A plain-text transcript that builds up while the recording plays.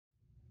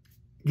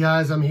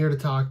Guys, I'm here to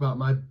talk about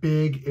my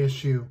big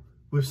issue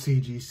with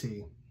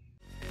CGC.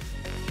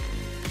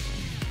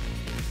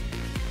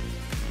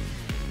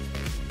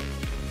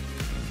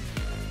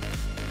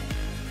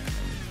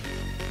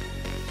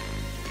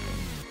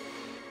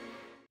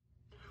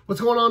 What's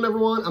going on,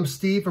 everyone? I'm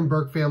Steve from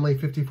Burke Family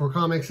 54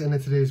 Comics, and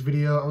in today's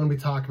video, I'm going to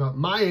be talking about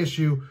my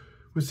issue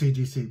with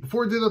CGC.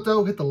 Before we do that,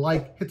 though, hit the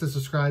like, hit the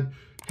subscribe,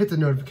 hit the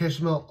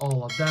notification bell,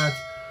 all of that.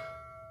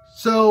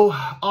 So,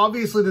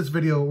 obviously, this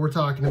video, we're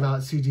talking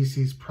about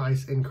CGC's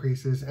price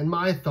increases and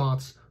my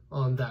thoughts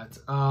on that.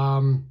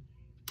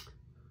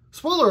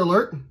 Spoiler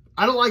alert,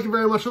 I don't like it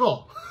very much at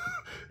all.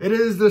 It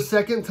is the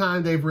second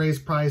time they've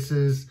raised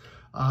prices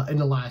in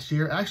the last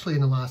year, actually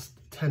in the last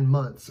 10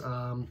 months.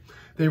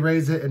 They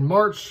raised it in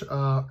March,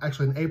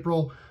 actually in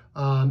April,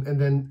 and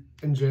then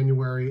in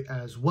January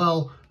as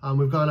well.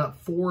 We've gone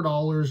up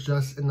 $4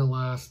 just in the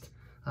last,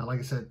 like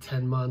I said,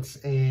 10 months.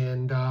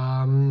 And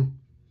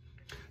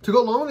to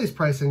go along with these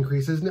price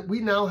increases, we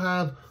now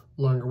have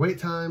longer wait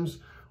times,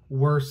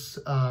 worse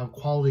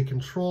quality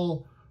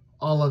control,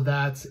 all of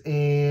that.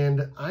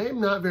 And I am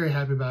not very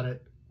happy about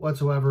it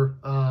whatsoever.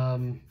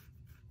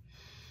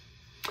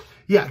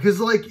 Yeah, because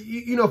like,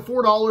 you know,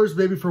 $4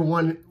 maybe for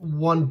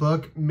one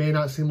book may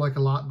not seem like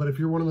a lot, but if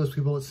you're one of those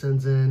people that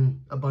sends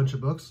in a bunch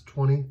of books,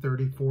 20,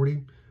 30,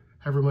 40,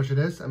 however much it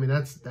is, I mean,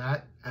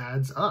 that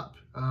adds up.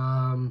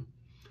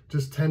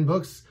 Just 10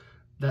 books,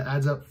 that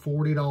adds up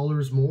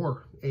 $40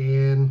 more.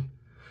 And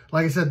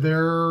like I said,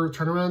 their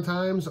turnaround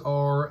times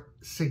are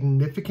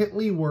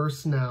significantly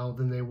worse now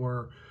than they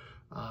were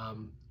a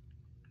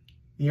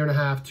year and a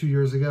half, 2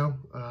 years ago.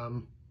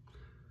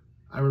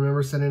 I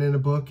remember sending in a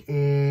book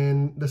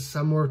in the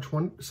summer of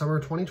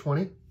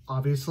 2020,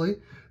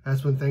 obviously.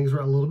 That's when things were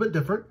a little bit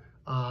different.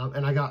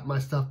 And I got my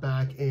stuff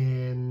back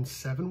in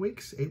 7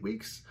 weeks, 8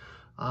 weeks.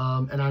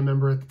 And I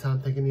remember at the time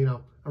thinking, you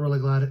know, I'm really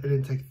glad it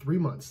didn't take 3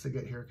 months to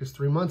get here, because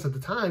 3 months at the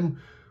time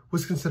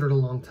was considered a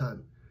long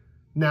time.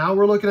 Now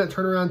we're looking at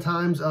turnaround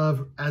times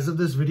of, as of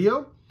this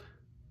video,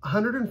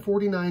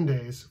 149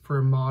 days for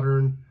a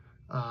modern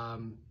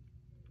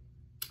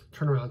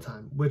turnaround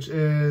time, which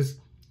is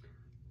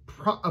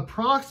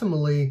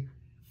approximately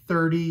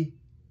 30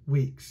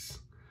 weeks.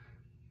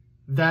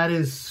 That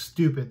is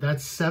stupid.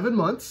 That's 7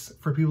 months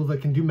for people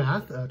that can do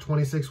math.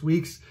 26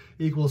 weeks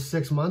equals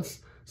 6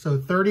 months. So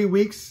 30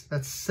 weeks,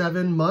 that's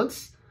 7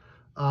 months.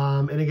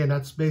 And again,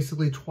 that's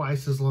basically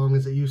twice as long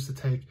as it used to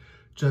take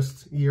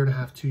just a year and a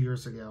half, 2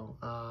 years ago.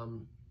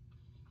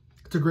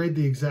 To grade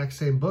the exact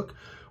same book,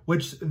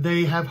 which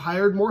they have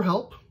hired more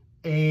help.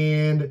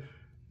 And,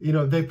 you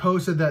know, they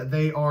posted that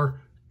they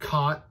are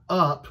caught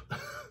up.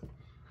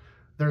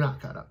 They're not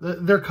caught up.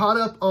 They're caught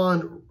up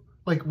on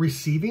like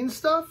receiving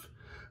stuff.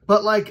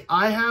 But like,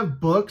 I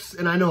have books,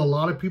 and I know a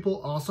lot of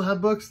people also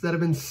have books that have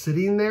been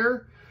sitting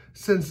there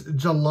since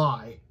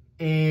July.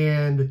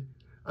 And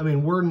I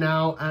mean, we're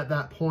now at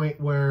that point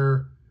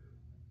where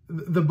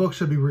the book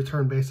should be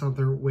returned based on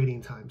their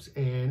waiting times.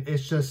 And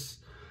it's just,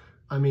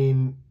 I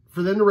mean,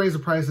 for them to raise the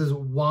prices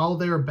while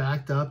they're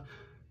backed up,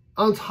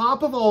 on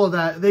top of all of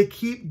that, they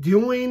keep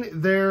doing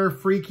their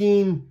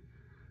freaking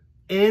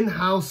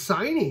in-house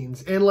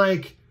signings, and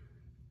like,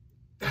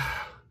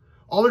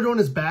 all they're doing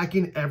is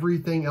backing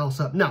everything else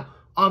up. Now,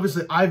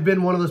 obviously, I've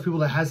been one of those people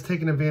that has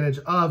taken advantage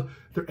of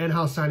their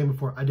in-house signing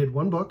before. I did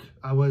one book.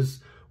 I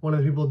was one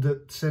of the people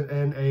that sent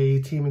in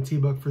a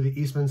TMNT book for the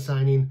Eastman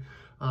signing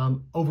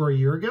over a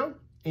year ago,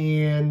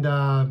 and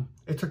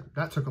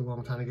that took a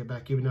long time to get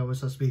back, even though it was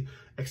supposed to be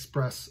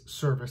express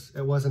service.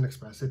 It wasn't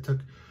express. It took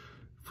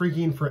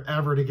freaking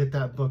forever to get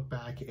that book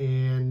back,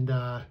 and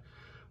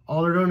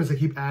all they're doing is they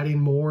keep adding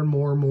more and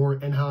more and more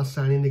in-house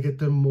signing to get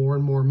them more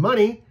and more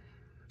money.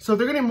 So if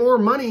they're getting more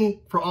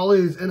money for all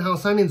these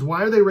in-house signings,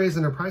 why are they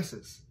raising their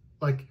prices?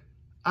 Like,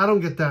 I don't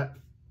get that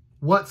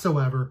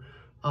whatsoever.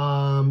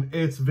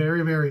 It's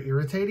very, very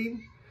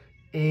irritating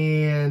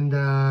and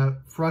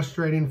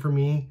frustrating for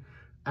me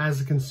as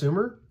a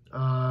consumer.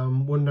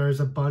 When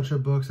there's a bunch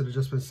of books that have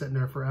just been sitting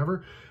there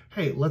forever.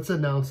 Hey, let's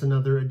announce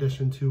another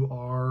addition to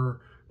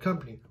our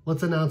company.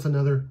 Let's announce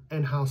another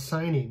in-house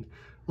signing.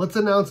 Let's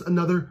announce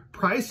another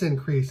price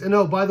increase. And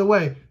oh, by the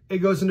way, it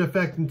goes into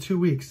effect in 2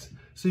 weeks.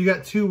 So you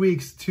got 2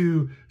 weeks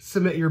to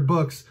submit your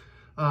books,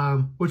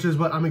 which is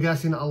what I'm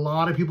guessing a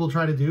lot of people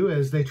try to do,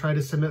 is they try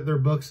to submit their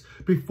books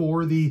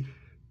before the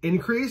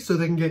increase so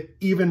they can get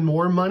even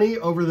more money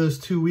over those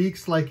 2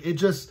 weeks. Like, it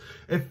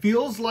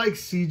feels like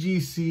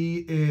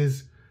CGC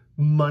is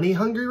money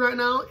hungry right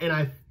now.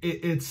 And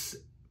it's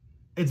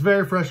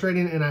very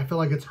frustrating, and I feel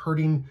like it's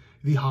hurting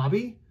the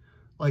hobby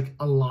like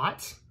a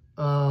lot.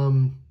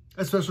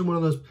 Especially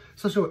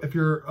if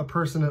you're a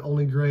person that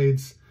only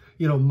grades,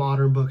 you know,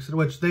 modern books, in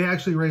which they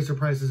actually raise their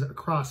prices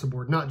across the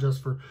board, not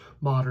just for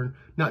modern,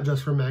 not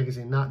just for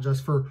magazine, not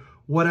just for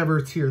whatever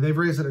tier. They've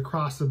raised it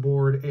across the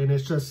board, and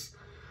it's just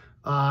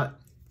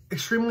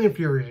extremely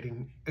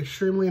infuriating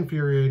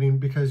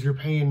because you're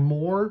paying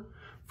more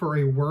for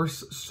a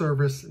worse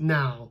service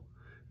now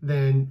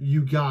than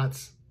you got,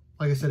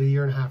 like I said, a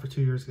year and a half or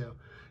 2 years ago.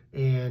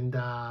 And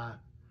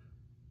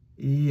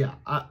yeah,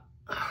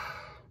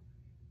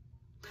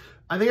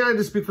 I think I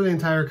just speak for the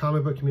entire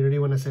comic book community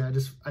when I say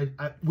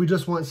we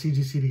just want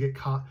CGC to get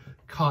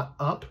caught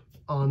up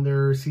on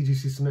their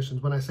CGC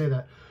submissions. When I say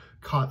that,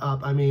 caught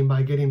up, I mean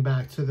by getting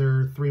back to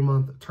their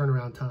 3-month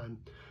turnaround time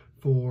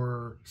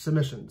for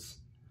submissions.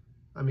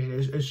 I mean,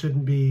 it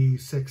shouldn't be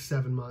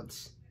 6-7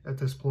 months at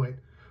this point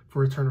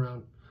for a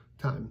turnaround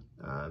time.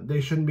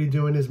 They shouldn't be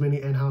doing as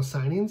many in-house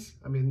signings.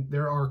 I mean,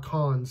 there are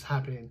cons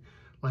happening.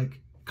 Like,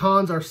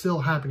 cons are still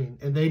happening,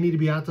 and they need to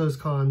be at those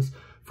cons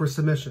for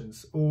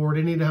submissions, or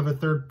they need to have a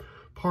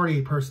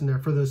third-party person there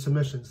for those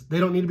submissions. They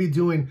don't need to be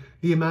doing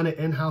the amount of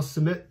in-house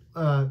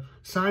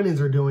signings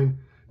they're doing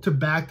to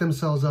back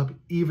themselves up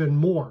even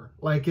more.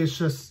 Like, it's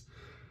just,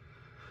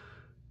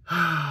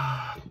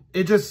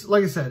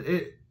 like I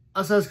said,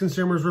 us as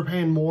consumers, we're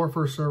paying more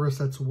for a service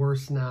that's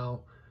worse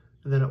now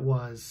than it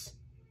was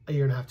a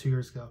year and a half, 2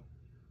 years ago.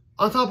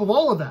 On top of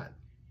all of that,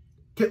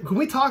 can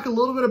we talk a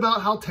little bit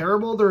about how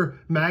terrible their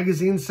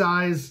magazine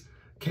size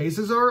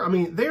cases are? I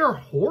mean, they are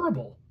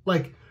horrible.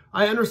 Like,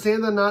 I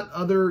understand that not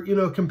other,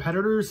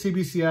 competitors,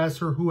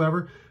 CBCS or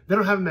whoever, they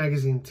don't have a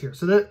magazine tier.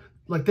 So that,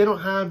 like, they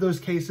don't have those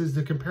cases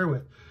to compare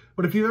with.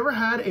 But if you've ever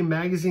had a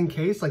magazine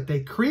case, like,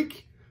 they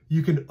creak,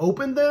 you can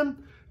open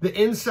them. The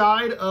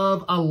inside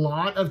of a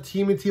lot of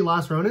TMNT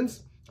Last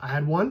Ronins, I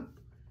had one.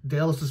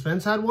 Dale of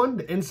Suspense had one.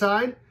 The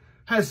inside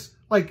has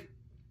I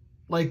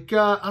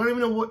don't even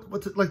know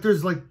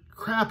there's like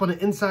crap on the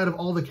inside of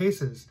all the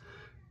cases.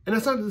 And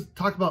that's not to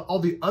talk about all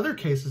the other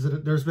cases.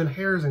 There's been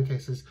hairs in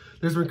cases.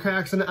 There's been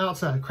cracks on the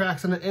outside,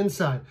 cracks on the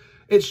inside.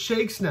 It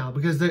shakes now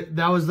because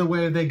that was the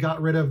way they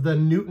got rid of the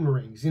Newton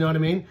rings. You know what I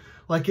mean?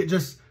 Like,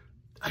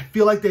 I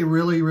feel like they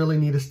really, really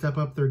need to step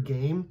up their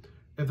game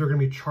if they're going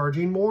to be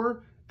charging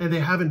more. And they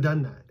haven't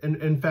done that. And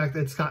in fact,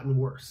 it's gotten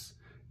worse.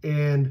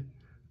 And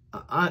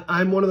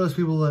I'm one of those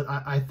people that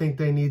I think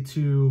they need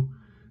to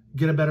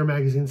get a better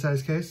magazine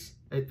size case.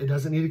 It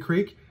doesn't need to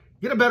creak.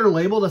 Get a better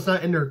label that's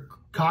not in their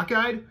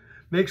cockeyed.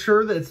 Make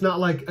sure that it's not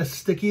like a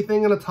sticky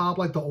thing on the top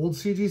like the old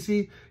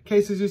CGC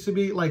cases used to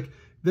be. Like,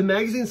 the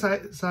magazine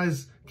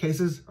size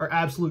cases are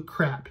absolute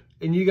crap.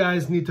 And you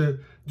guys need to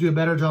do a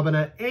better job on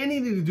that. And you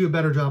need to do a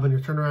better job on your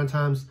turnaround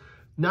times,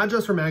 not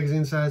just for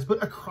magazine size,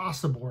 but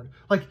across the board.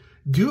 Like,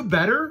 do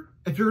better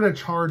if you're going to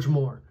charge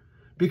more.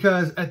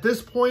 Because at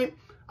this point,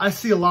 I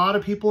see a lot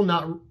of people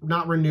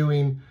not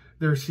renewing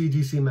their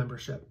CGC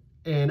membership.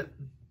 And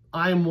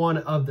I'm one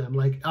of them.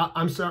 Like,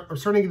 I'm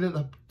starting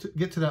to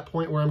get to that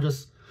point where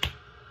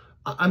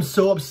I'm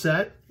so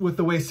upset with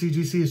the way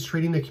CGC is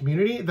treating the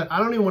community that I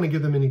don't even want to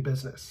give them any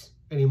business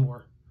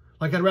anymore.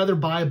 Like, I'd rather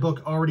buy a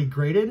book already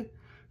graded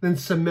than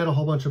submit a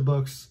whole bunch of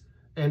books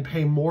and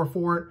pay more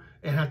for it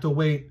and have to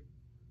wait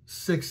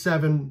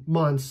 6-7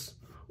 months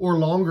or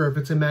longer if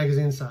it's in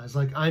magazine size.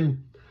 Like,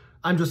 I'm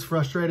just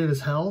frustrated as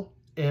hell,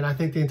 and I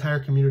think the entire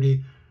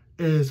community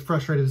is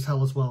frustrated as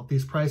hell as well.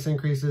 These price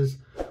increases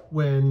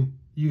when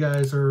you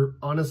guys are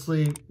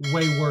honestly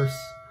way worse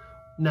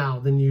now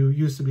than you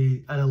used to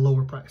be at a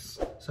lower price.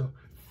 So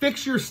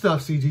fix your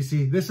stuff,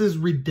 CGC. This is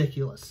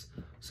ridiculous.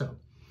 So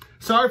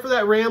sorry for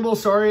that ramble.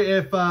 Sorry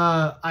if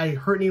I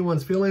hurt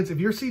anyone's feelings. If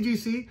you're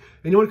CGC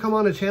and you want to come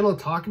on the channel and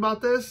talk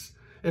about this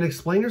and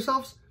explain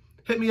yourselves,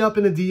 hit me up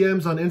in the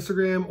DMs on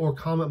Instagram or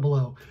comment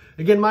below.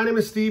 Again, my name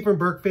is Steve from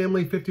Burke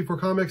Family 54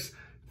 Comics.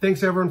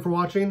 Thanks everyone for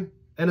watching.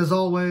 And as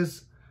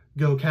always,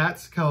 go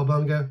Cats,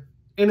 Cowabunga,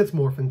 and it's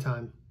Morphin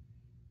time.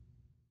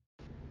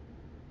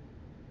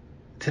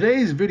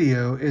 Today's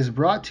video is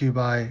brought to you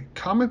by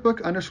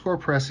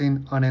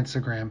comicbook_pressing on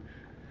Instagram.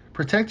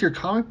 Protect your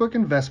comic book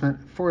investment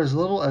for as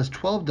little as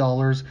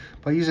 $12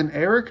 by using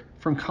Eric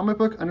from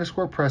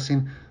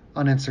comicbook_pressing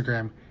on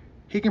Instagram.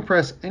 He can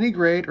press any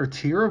grade or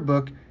tier of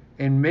book,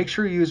 and make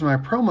sure you use my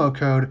promo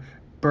code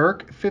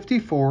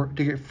BURKE54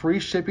 to get free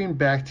shipping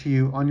back to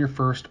you on your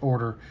first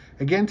order.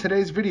 Again,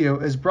 today's video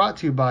is brought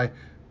to you by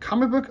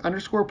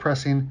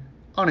comicbook_pressing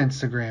on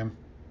Instagram.